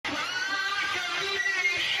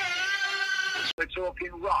We're talking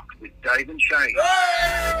rock with Dave and Shane.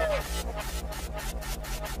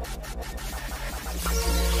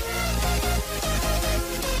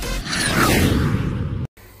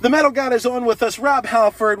 The Metal God is on with us. Rob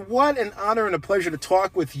Halford, what an honor and a pleasure to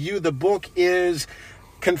talk with you. The book is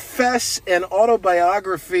Confess, an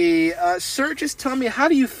autobiography. Sir, just tell me, how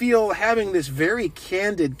do you feel having this very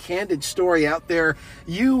candid story out there?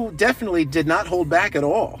 You definitely did not hold back at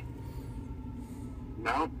all.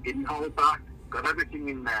 No, didn't hold back. Got everything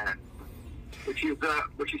in there, which is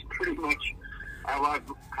pretty much how I've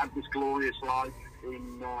had this glorious life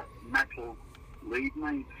in metal lead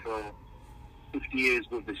me for 50 years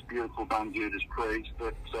with this beautiful band Judas Priest,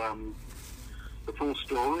 but the full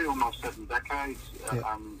story, almost 7 decades, and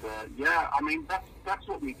I mean that's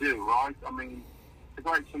what we do, right? I mean, the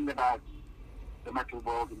great thing about the metal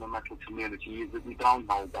world and the metal community is that we don't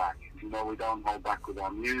hold back. You know, we don't hold back with our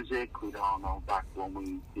music. We don't hold back when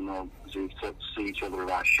we, see each other at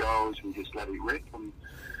our shows. We just let it rip, and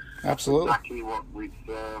absolutely exactly what we've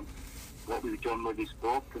done with this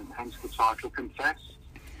book, and hence the title, Confess.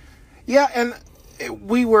 Yeah, and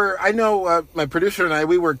I know my producer and I,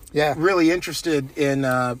 we were really interested in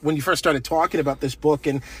when you first started talking about this book.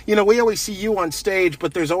 And, we always see you on stage,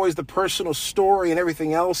 but there's always the personal story and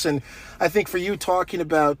everything else. And I think for you talking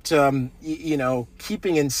about,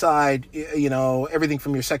 keeping inside, everything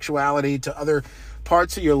from your sexuality to other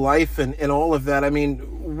parts of your life and all of that. I mean,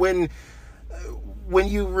 when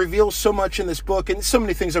you reveal so much in this book and so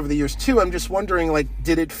many things over the years too, I'm just wondering,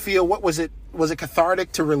 did it feel, was it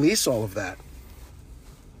cathartic to release all of that?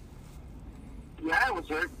 Yeah, it was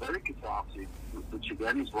very, very cathartic, which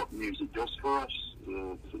again is what music does for us.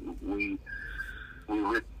 We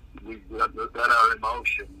let our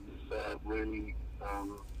emotions really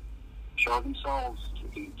show themselves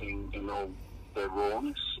in all their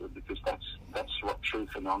rawness, because that's what truth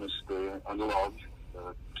and honesty and love,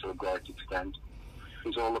 to a great extent,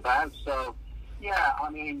 is all about. So, yeah, I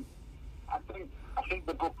mean, I think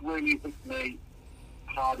the book really hit me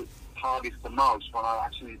hardest the most when I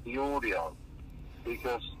actually did the audio.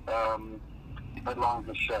 Because Headline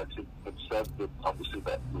has said that obviously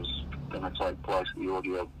that was going to take place, the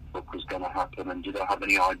audio book was going to happen, and did I have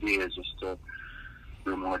any ideas as to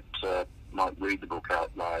who might read the book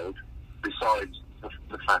out loud, besides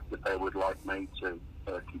the fact that they would like me to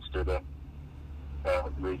consider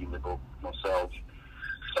reading the book myself.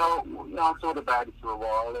 So, I thought about it for a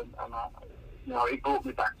while, and it brought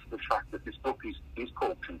me back to the fact that this book is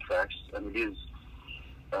called Confess, and it is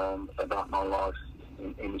about my life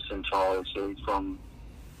in its entirety from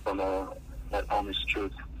an honest,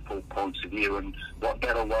 truthful point of view. And what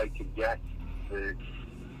better way to get the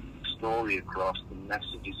story across, the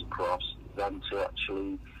messages across, than to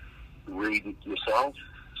actually read it yourself.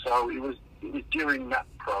 So it was during that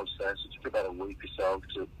process, it took about a week or so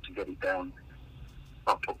to get it down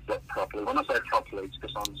properly. When I say properly, it's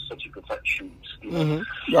because I'm such a perfectionist. Mm-hmm.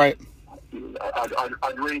 Right.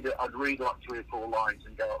 I'd read like 3 or 4 lines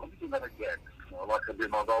and go, let me do that again. Like I do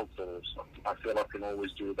my vocals. I feel I can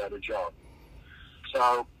always do a better job.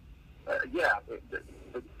 So, the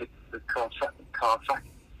cathartic.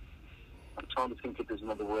 I'm trying to think if there's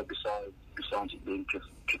another word besides it being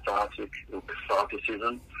cathartic or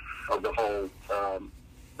catharticism of the whole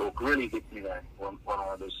book really hit me there when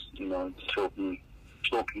I was,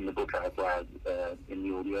 talking the book out loud in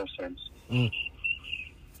the audio sense. Mm.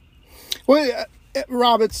 Well,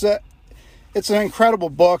 Rob, it's an incredible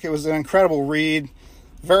book. It was an incredible read,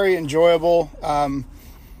 very enjoyable.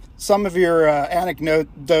 Some of your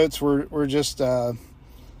anecdotes were just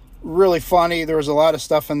really funny. There was a lot of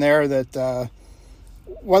stuff in there that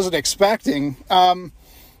wasn't expecting. You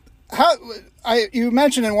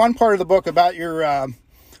mentioned in one part of the book about your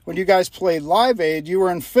when you guys played Live Aid, you were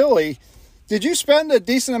in Philly. Did you spend a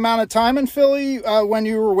decent amount of time in Philly when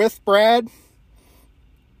you were with Brad?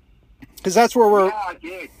 Because that's where we're... Yeah, I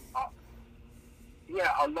did.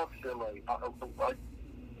 I love Philly.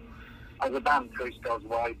 As a band, Priest goes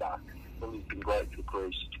way back. Philly's been great for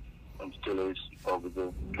Priest, and still is over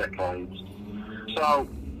the decades. So,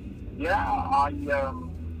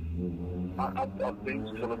 I've been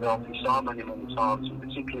to Philadelphia so many times, and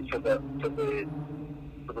particularly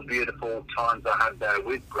for the beautiful times I had there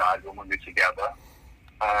with Brad when we were together,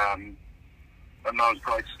 and those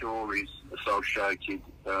great stories associated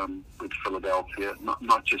with Philadelphia,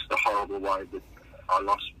 not just the horrible way that I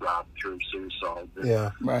lost Brad through suicide. But,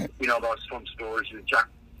 right. Those fun stories with Jack.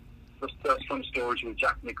 Those fun stories with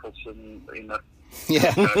Jack Nicholson in the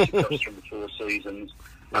from the Four Seasons.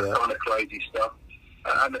 That kind of crazy stuff.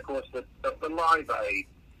 And of course the Live Aid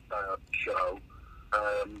show.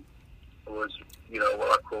 was,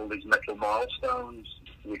 what I call these metal milestones,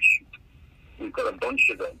 which we've got a bunch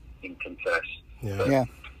of them in Confess. Yeah.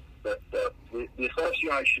 But the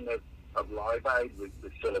association of Live Aid with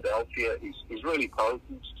Philadelphia is really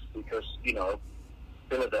potent because,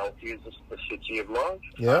 Philadelphia is the city of love.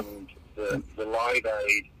 Yeah. And the Live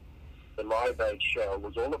Aid show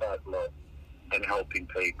was all about love and helping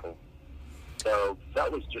people. So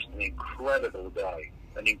that was just an incredible day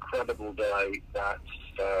that,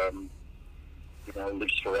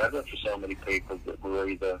 lives forever for so many people that were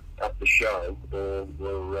either at the show or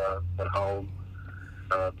were at home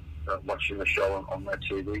watching the show on their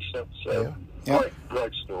TV set. So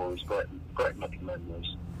great stories, great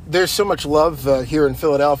memories. There's so much love here in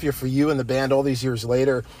Philadelphia for you and the band all these years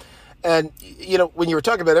later. And, when you were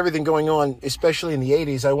talking about everything going on, especially in the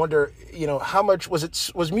 80s, I wonder, how much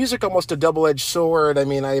was music almost a double-edged sword? I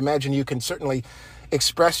mean, I imagine you can certainly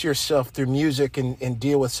express yourself through music and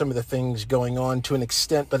deal with some of the things going on to an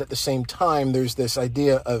extent, but at the same time, there's this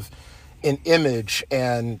idea of an image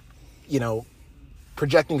and,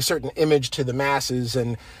 projecting a certain image to the masses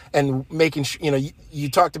and making sure, you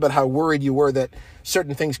talked about how worried you were that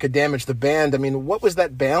certain things could damage the band. I mean, what was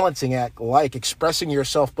that balancing act like, expressing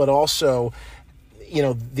yourself, but also,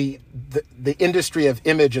 the industry of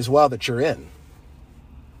image as well that you're in?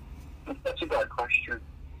 That's a great question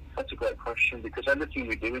because everything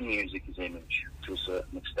we do in music is image to a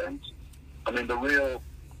certain extent. I mean, the real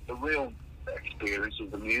experience of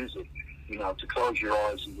the music, to close your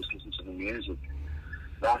eyes and just listen to the music,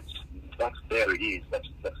 that's there it is. That's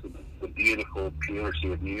the beautiful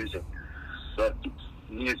purity of music. But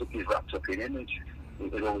music is wrapped up in image.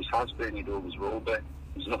 It always has been. It always will be.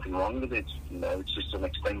 There's nothing wrong with it. It's just an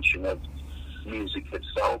extension of music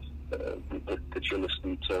itself that you're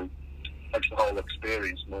listening to. Makes the whole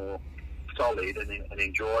experience more solid and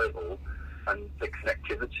enjoyable, and the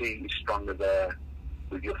connectivity is stronger there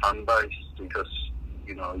with your fan base because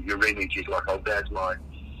your image is like, oh, there's my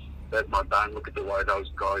band. Look at the way those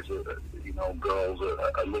guys girls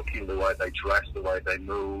are looking, the way they dress, the way they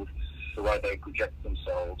move, the way they project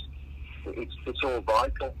themselves. It's all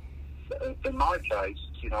vital. In my case,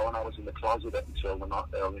 when I was in the closet up until the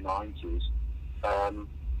early 90s, I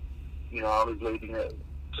was leading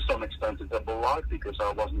to some extent a double life because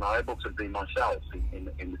I wasn't able to be myself in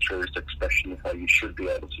the truest expression of how you should be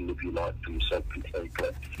able to live your life for yourself completely.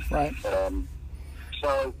 Right.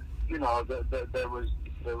 So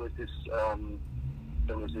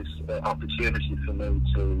there was this opportunity for me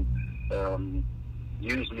to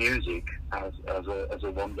use music as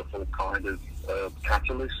a wonderful kind of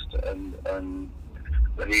catalyst and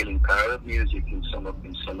the healing power of music in some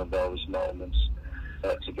of those moments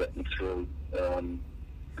to get me through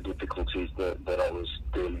the difficulties that I was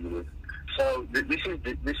dealing with. So this is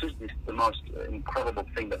the most incredible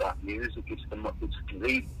thing about music. It's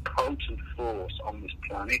the potent force on this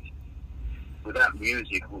planet. Without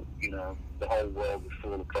music, the whole world would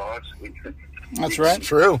fall apart. That's right.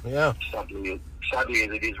 True. Yeah. Sadly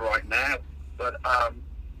as it is right now. But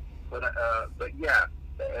yeah,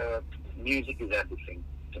 music is everything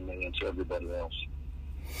to me and to everybody else.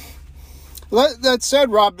 That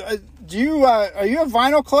said, Rob, are you a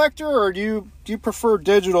vinyl collector or do you prefer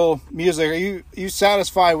digital music? Are you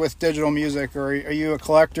satisfied with digital music, or are you a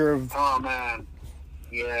collector of? Oh man,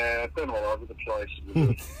 yeah, I've been all over the place.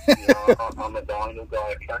 I'm a vinyl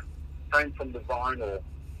guy. I came from the vinyl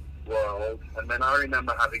world, and then I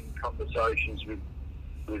remember having conversations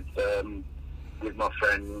with my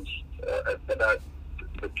friends about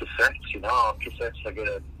the cassettes. Our cassettes are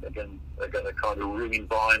gonna kind of ruin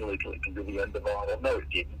vinyl. It can be the end of vinyl. No, it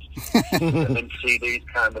didn't. And then CDs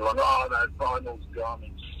came along. Oh, no, vinyl's gone.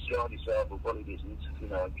 It's gone yourself. Well, it isn't.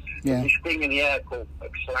 Yeah. This thing in the air called a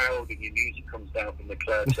cloud, and your music comes down from the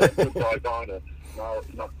cloud. So goodbye vinyl. No,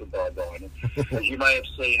 it's not goodbye vinyl. As you may have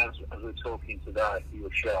seen as we're talking today for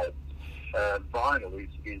your show, vinyl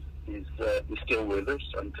is still with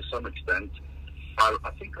us, and to some extent,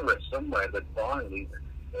 I think I read somewhere that vinyl, in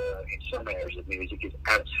some areas of music, is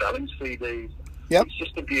outselling CDs. Yep. It's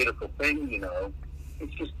just a beautiful thing,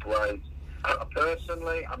 It's just great.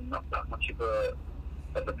 Personally, I'm not that much of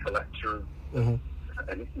a collector of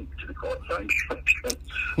anything, to be quite frank.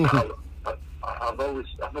 I've always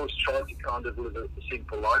tried to kind of live a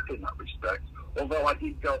simple life in that respect. Although I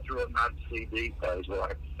did go through a mad CD phase where I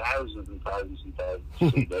had thousands and thousands and thousands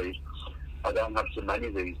of CDs. I don't have so many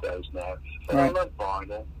these days now. But right. I love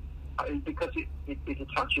vinyl because it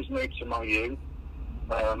attaches me to my youth.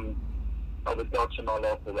 I would go to my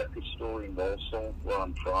local record store in Walsall, where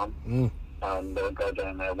I'm from, and go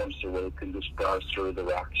down there once a week and just browse through the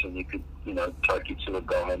racks, and you could, take it to a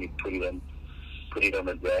guy and he'd put it in put it on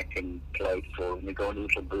a deck and play it for them. You go in a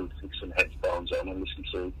little booth with some headphones on and listen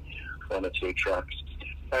to 1 or 2 tracks.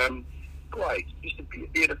 Great, just a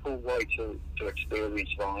beautiful way to experience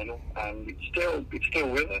vinyl, and it's still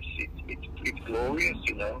with us. It's glorious,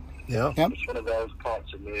 you know. Yeah, it's one of those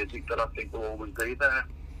parts of music that I think will always be there.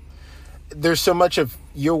 There's so much of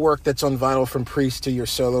your work that's on vinyl, from Priest to your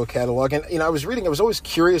solo catalog, and I was always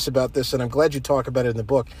curious about this, and I'm glad you talk about it in the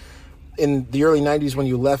book. In the early 90s, when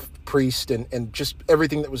you left Priest and just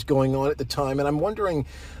everything that was going on at the time, and I'm wondering,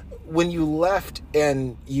 when you left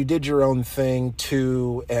and you did your own thing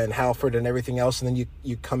too, and Halford and everything else, and then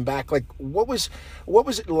you come back, like what was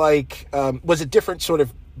it like? Was it different, sort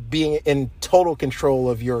of being in total control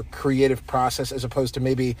of your creative process as opposed to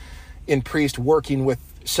maybe in Priest working with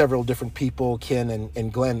several different people, Ken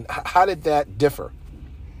and Glenn? How did that differ?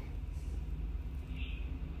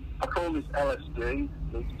 I call this LSD,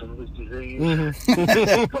 Leigh-Stevens disease.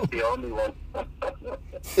 Mm-hmm. Not the only one.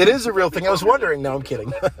 It is a real thing. I was wondering. No, I'm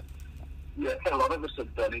kidding. Yeah, a lot of us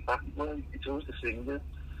have done it, haven't we? It's always the singer.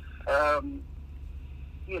 I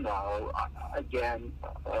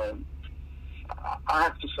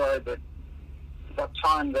have to say that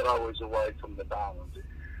time that I was away from the band,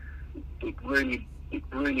 it really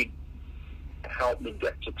helped me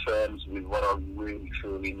get to terms with what I really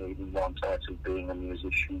truly need and want out of being a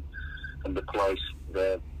musician, and the place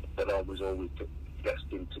that I was always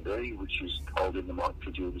destined to be, which is holding the mic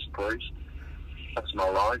for Judas Priest. That's my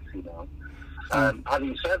life, you know.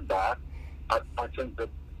 Having said that, I think that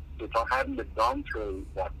if I hadn't have gone through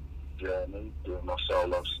that journey, doing my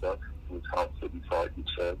solo stuff with Halford and Frightened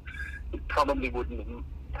Surf, it probably wouldn't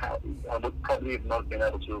have, I would probably have not been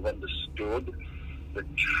able to have understood the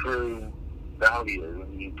true value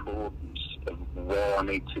and the importance of where I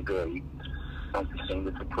need to be as a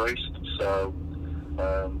singer for Priest. So,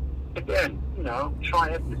 again, you know,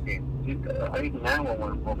 try everything. Even now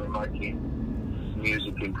when we're making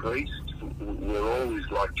music in Priest, we're always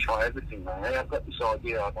like, try everything, man. Hey, I've got this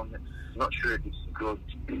idea, I'm not sure if it's good,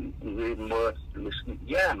 is it even worth listening?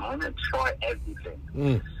 Yeah, man, try everything.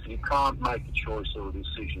 You can't make a choice or a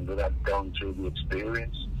decision without going through the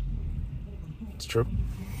experience. It's true.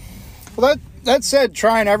 Well, that said,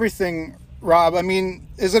 trying everything, Rob, I mean,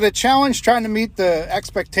 is it a challenge trying to meet the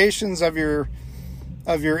expectations of your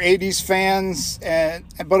 80s fans,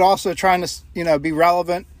 but also trying to, you know, be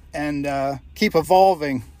relevant and keep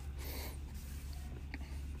evolving?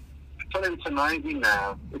 It's amazing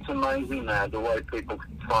now. It's amazing now the way people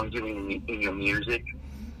find you in your music.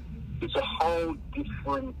 It's a whole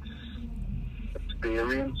different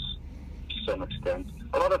experience to some extent.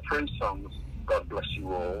 A lot of Prince songs, God bless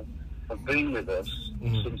you all, have been with us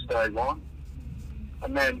since day one.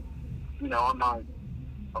 And then, you know, on my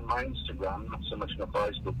Instagram, not so much on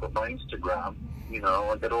Facebook, but my Instagram, you know,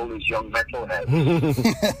 I get all these young metalheads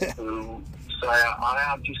who say,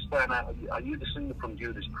 I've just found out, are you the singer from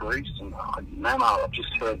Judas Priest? And man, I've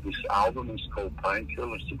just heard this album, it's called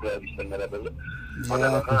Painkiller, it's the greatest thing I've ever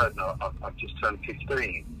heard. No, I've just turned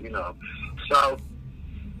 15, you know. So,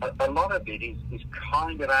 a lot of it is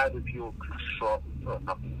kind of out of your control, well,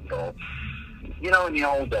 not control. You know, in the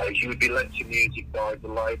old days, you would be led to music by the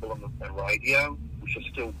label and the radio, which are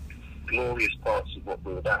still glorious parts of what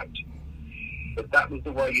we're about. But that was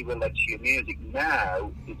the way you were led to your music.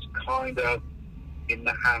 Now, it's kind of in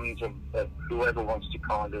the hands of whoever wants to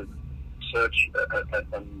kind of search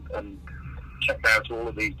and check out all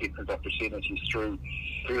of these different opportunities through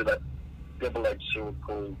that double-edged sword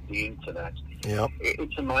called the internet. Yeah,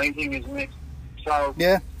 it's amazing, isn't it? So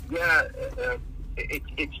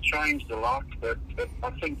it's changed a lot, but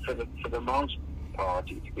I think for the most part,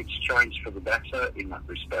 it's changed for the better in that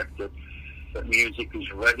respect. That music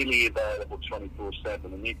is readily available 24/7,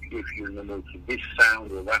 and if you're in the mood for this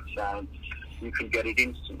sound or that sound, you can get it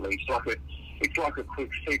instantly. It's like a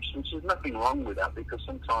quick fix, which there's nothing wrong with that, because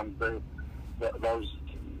sometimes those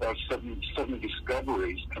sudden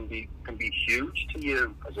discoveries can be huge to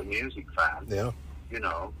you as a music fan. Yeah, you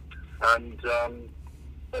know, and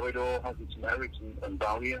so it all has its merits and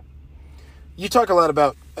value. You talk a lot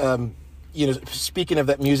about you know, speaking of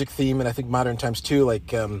that music theme, and I think modern times too,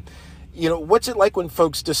 like. You know, what's it like when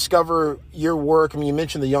folks discover your work? I mean, you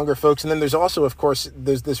mentioned the younger folks, and then there's also, of course,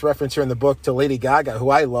 there's this reference here in the book to Lady Gaga, who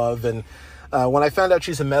I love, and when I found out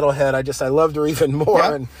she's a metalhead, I loved her even more.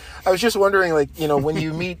 Yeah. And I was just wondering, like, you know, when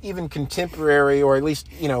you meet even contemporary or at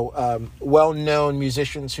least, you know, well-known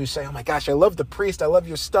musicians who say, oh my gosh, I love the Priest, I love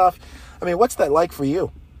your stuff. I mean, what's that like for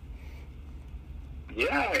you?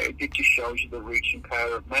 Yeah, it just shows you the reach and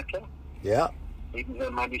power of metal. Yeah. Even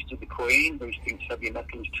Her Majesty the Queen, who thinks heavy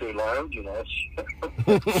metal is too loud, you know,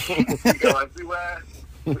 you go everywhere.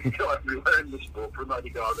 we go everywhere in this book, from Lady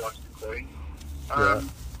Gaga to Queen.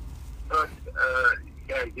 But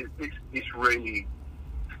this really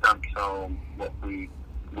stamps home what we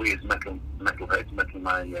as metalheads, metal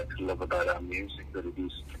maniacs love about our music. That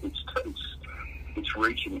it's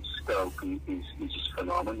reaching its scope is just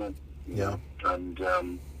phenomenal. Yeah. And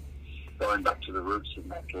going back to the roots of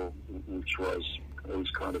metal, which was always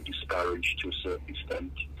kind of disparaged to a certain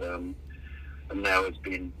extent, and now has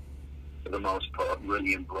been, for the most part,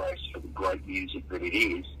 really embraced for the great music that it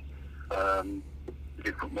is.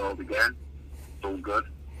 Different world again. It's all good.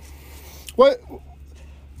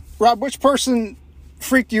 Rob, which person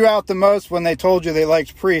freaked you out the most when they told you they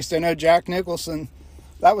liked Priest? I know Jack Nicholson.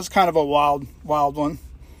 That was kind of a wild one.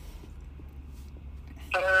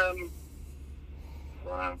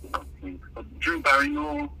 Drew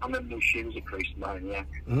Barrymore. I remember she was a Priest maniac.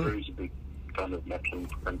 Drew's a big fan of metal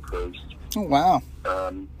and Priest. Oh wow.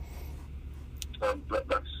 So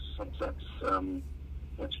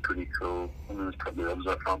that's pretty cool. I mean, there's probably others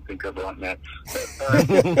I can't think of right now. But,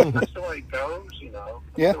 that's the way it goes, you know.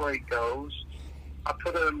 That's the way it goes. I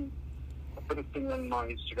put a thing on my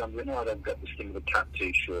Instagram. You know, I've got this thing with the cat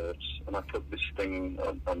T-shirts, and I put this thing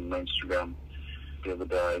on my Instagram the other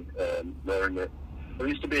day, wearing it. There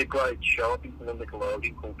used to be a great show, I think, on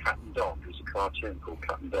Nickelodeon called Cat and Dog. It was a cartoon called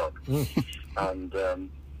Cat and Dog. And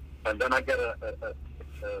then I get a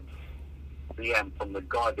DM from the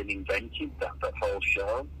guy that invented that whole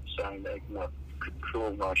show, saying that, you know, could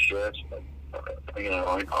cool my shirt, but, you know,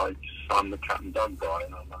 I'm the Cat and Dog guy,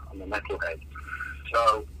 and I'm a metalhead.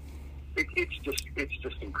 So it's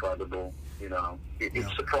just incredible, you know.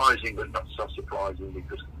 It's surprising, but not so surprising,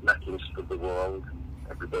 because metal is for the world and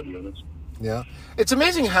everybody in it. Yeah, it's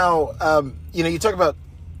amazing how you know, you talk about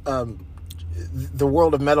the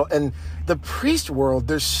world of metal and the Priest world.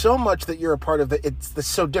 There's so much that you're a part of. It's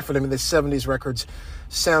so different. I mean, the '70s records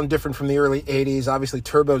sound different from the early '80s. Obviously,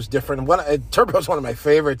 Turbo's different. Turbo's one of my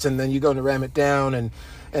favorites. And then you go into Ram It Down and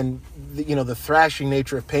the, you know, the thrashing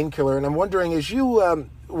nature of Painkiller. And I'm wondering, as you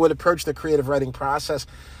would approach the creative writing process,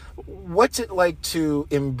 what's it like to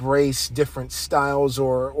embrace different styles,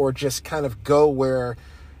 or just kind of go where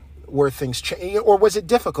things change? Or was it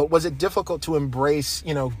difficult? Was it difficult to embrace,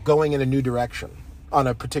 you know, going in a new direction on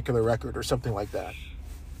a particular record or something like that?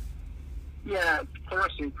 Yeah, for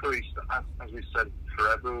us in Priest, as we said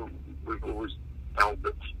forever, we've always felt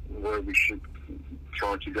that where we should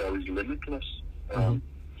try to go is limitless. And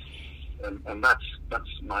that's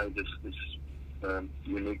made us this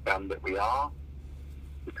unique band that we are.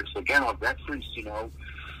 Because again, I've referenced, you know,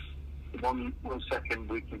 one second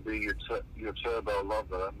we can be your turbo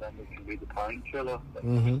lover, and then we can be the Painkiller.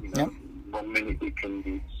 You know, 1 minute we can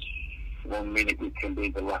be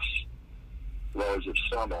the last Rose of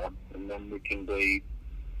Summer, and then we can be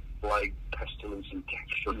Plague, Pestilence, and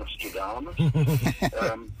Death from Nostradamus.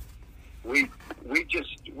 We've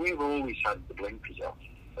always had the blinkers off,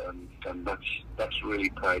 and that's really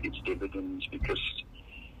paid its dividends, because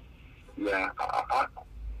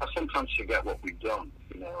I sometimes forget what we've done.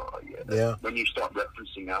 You know, when you start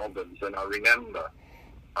referencing albums, and I remember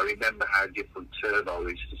how different Turbo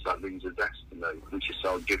is to Savings of Destiny, which is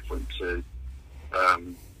so different to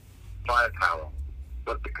Firepower.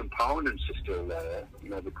 But the components are still there. You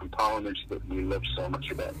know, the components that we love so much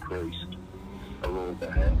about Priest are all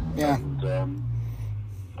there. Yeah. And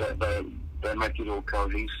they make it all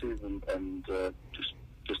cohesive and just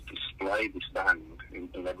display this band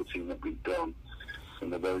in everything that we've done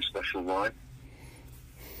in a very special way.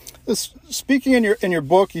 Speaking in your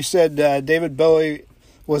book, you said David Bowie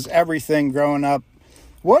was everything growing up.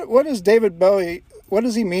 What is David Bowie? What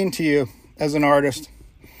does he mean to you as an artist?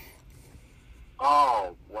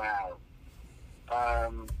 Oh wow!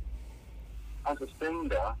 As a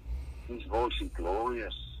singer, his voice is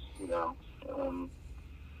glorious, you know.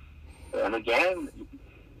 And again,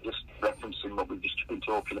 just referencing what we've just been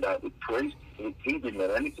talking about with Priest, he didn't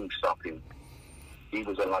let anything stop him. He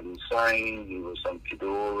was Aladdin Sane, he was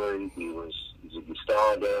Hunky-Dory, he was Ziggy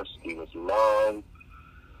Stardust, he was Low,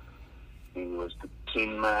 he was the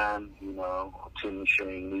Tin Man, you know, or Tin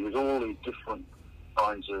Machine. He was all these different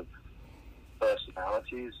kinds of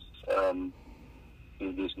personalities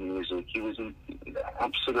in his music. He was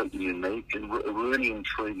absolutely unique and a really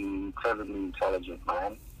intriguing, incredibly intelligent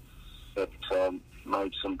man that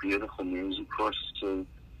made some beautiful music for us to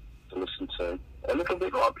listen to. A little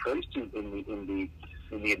bit like Priest in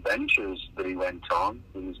the adventures that he went on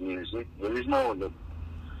in his music. There is no other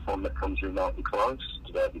one that comes remotely close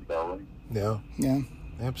to David Bowie. Yeah, yeah,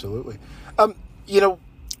 absolutely. You know,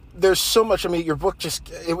 there's so much. I mean, your book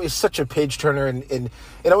it was such a page turner, and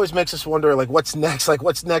it always makes us wonder, like, what's next? Like,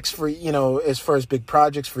 what's next for, as far as big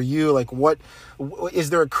projects for you? Like, what is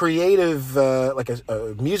there a creative, like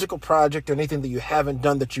a musical project or anything that you haven't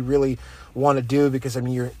done that you really want to do? Because I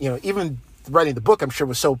mean, you're, even writing the book, I'm sure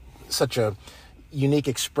was such a unique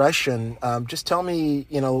expression. Just tell me,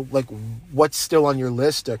 like, what's still on your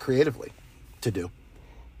list creatively to do.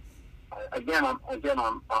 Again, I'm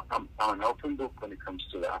an open book when it comes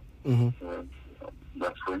to that.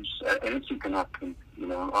 Reference. Anything can happen.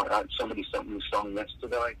 Somebody sent me a song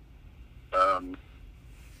yesterday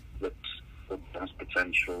that has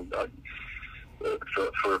potential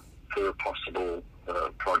for a possible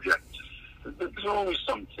project. There's always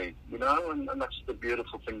something, and that's the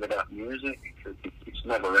beautiful thing about music. It's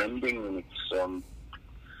never ending, and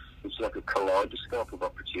it's like a kaleidoscope of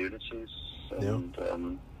opportunities. And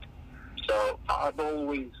so I've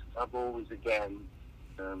always again,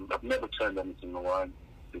 I've never turned anything away,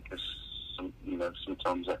 because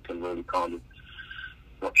sometimes that can really kind of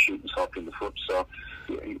not shoot yourself in the foot. So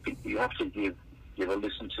you have to give a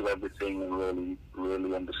listen to everything and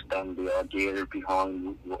really understand the idea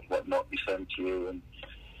behind what might be sent to you,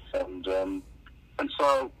 and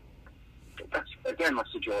so that's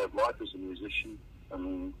the joy of life as a musician. I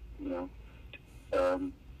mean,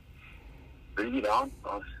 bring it on.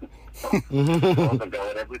 I'll have a go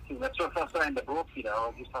at everything. That's what I say in the book.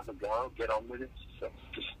 I'll just have a go, get on with it.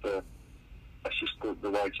 That's just the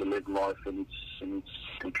way to live life in its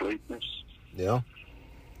completeness. Yeah.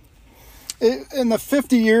 In the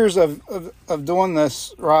 50 years of doing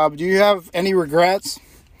this, Rob, do you have any regrets?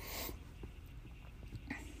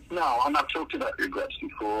 No, and I've talked about regrets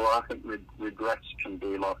before. I think regrets can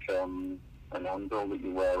be like an anvil that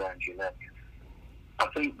you wear around your neck. I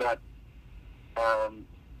think that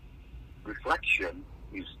reflection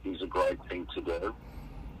is a great thing to do.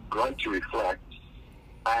 Great to reflect,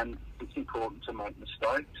 and it's important to make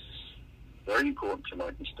mistakes. Very important to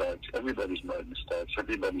make mistakes. Everybody's made mistakes.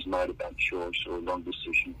 Everybody's made a bad choice or a wrong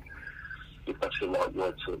decision, if that's the right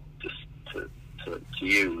word to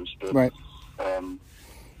use. But right.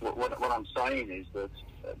 What I'm saying is that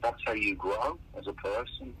that's how you grow as a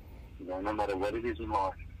person. No matter what it is in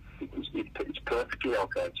life, it's perfectly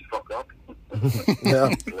okay to fuck up.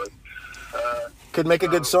 Yeah. Could make a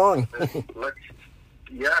good song. Let's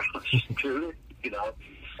do it.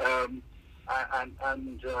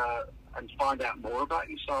 And find out more about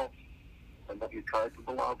yourself and what you're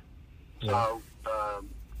capable of. Yeah. So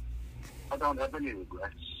I don't have any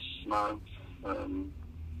regrets. No.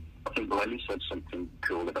 I think Lemmy said something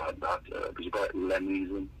cool about that. It was about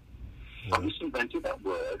Lemmyism. Yeah. I just invented that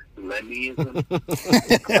word, Lemmyism.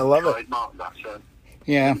 I love it. Trademark that. So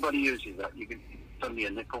yeah. Everybody uses that. You can send me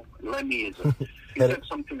a nickel. Lemmyism. He said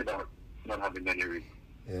something about not having any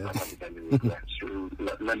regrets.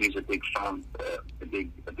 Lemmy's a big fan, a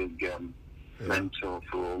big mentor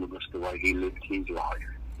for all of us, the way he lived his life,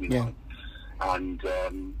 know. And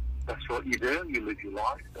that's what you do. You live your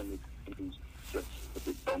life, and if it's just a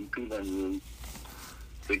bit bumpy, then you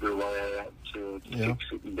figure a way out to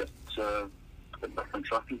fix it and get back on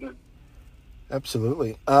track again.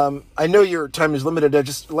 Absolutely. I know your time is limited.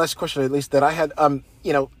 Just last question, at least, that I had.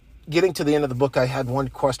 Getting to the end of the book, I had one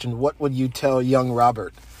question. What would you tell young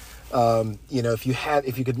Robert? If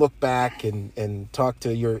you could look back and talk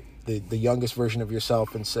to the youngest version of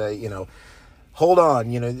yourself and say, hold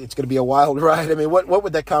on, it's going to be a wild ride. I mean, what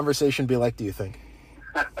would that conversation be like, do you think?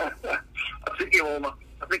 I think you almost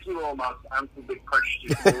answered the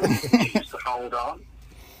question. Just to hold on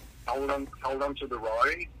to the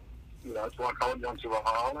ride. It's like holding on to a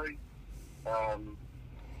Harley.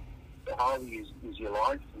 The Harley is your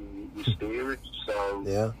life, and you steer it. So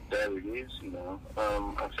there it is.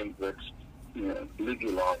 I think that live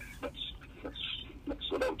your life. That's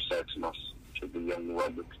what I would say to the young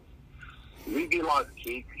Robert. Live your life,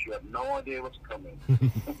 kid, because you have no idea what's coming.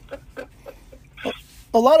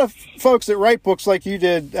 A lot of folks that write books like you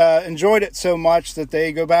did enjoyed it so much that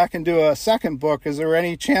they go back and do a second book. Is there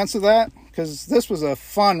any chance of that? Because this was a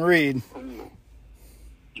fun read.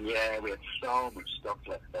 Yeah, we had so much stuff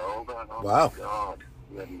left over. Oh wow. My God.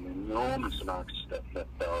 We had an enormous amount of stuff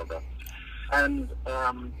left over. And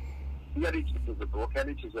the editors of the book,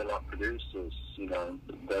 editors are like producers,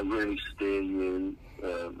 they really steer you,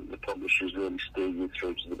 the publishers really steer you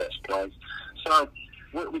through to the best place. So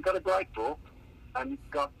we've got a great book, and it's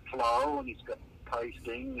got flow, and it's got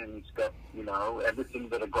pacing, and it's got, everything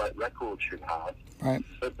that a great record should have. Right.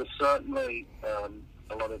 But there's certainly a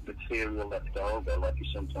lot of material left over, like you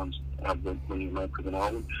sometimes have when you make with an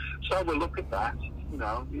album. So we'll look at that. you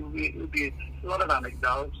know, it'll be a lot of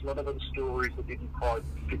anecdotes, a lot of other stories that didn't quite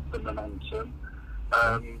fit the momentum.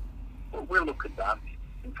 But we'll look at that.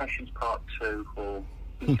 Confessions Part 2, or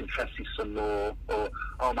Confessing Some More, or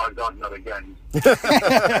Oh My God, Not Again.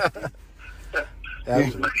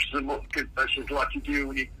 Some more confessions like you do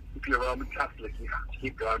when if you're a Roman Catholic, you have to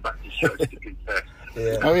keep going back to church to confess.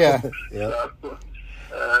 Yeah. Oh, yeah.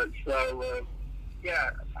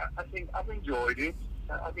 Yeah, I think I've enjoyed it.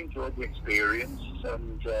 I've enjoyed the experience,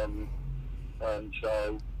 and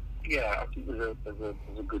so, yeah, I think there's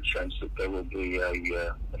a good chance that there will be a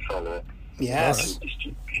follow-up. Yes. In the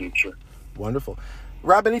distant future. Wonderful.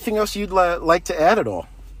 Rob, anything else you'd like to add at all?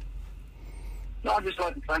 No, I'd just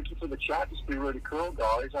like to thank you for the chat. It's been really cool,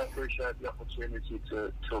 guys. I appreciate the opportunity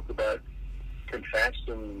to talk about Confess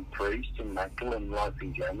and Priest and metal and life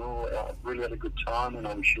in general. I've really had a good time, and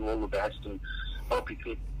I wish you all the best, and hope you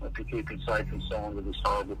keeping safe and sound with this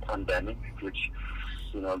horrible pandemic, which,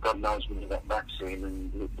 you know, God knows when you get vaccine.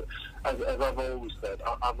 And as I've always said,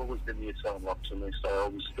 I've always been the eternal optimist. I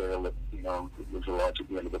always feel that, you know, there's a light at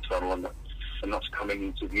the end of the tunnel, and that's coming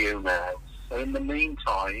into view now. So in the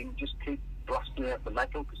meantime, just keep blasting out the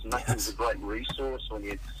metal, because metal is a great resource when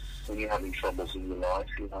you're having troubles in your life.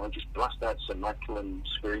 You know, just blast out some metal and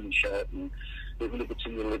scream and shout, and even if it's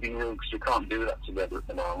in your living room, because we can't do that together at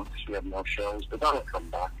the moment because we have no shows, but that'll come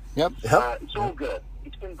back. Yep. It's all good.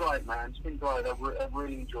 It's been great, man. It's been great. I've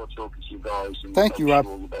really enjoyed talking to you guys. And thank you, Rob.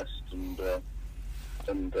 All the best, and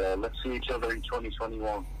let's see each other in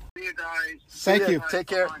 2021. See you guys. Thank you. Take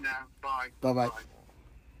care. Bye now. Bye. Bye-bye.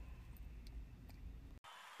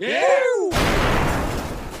 Yeah.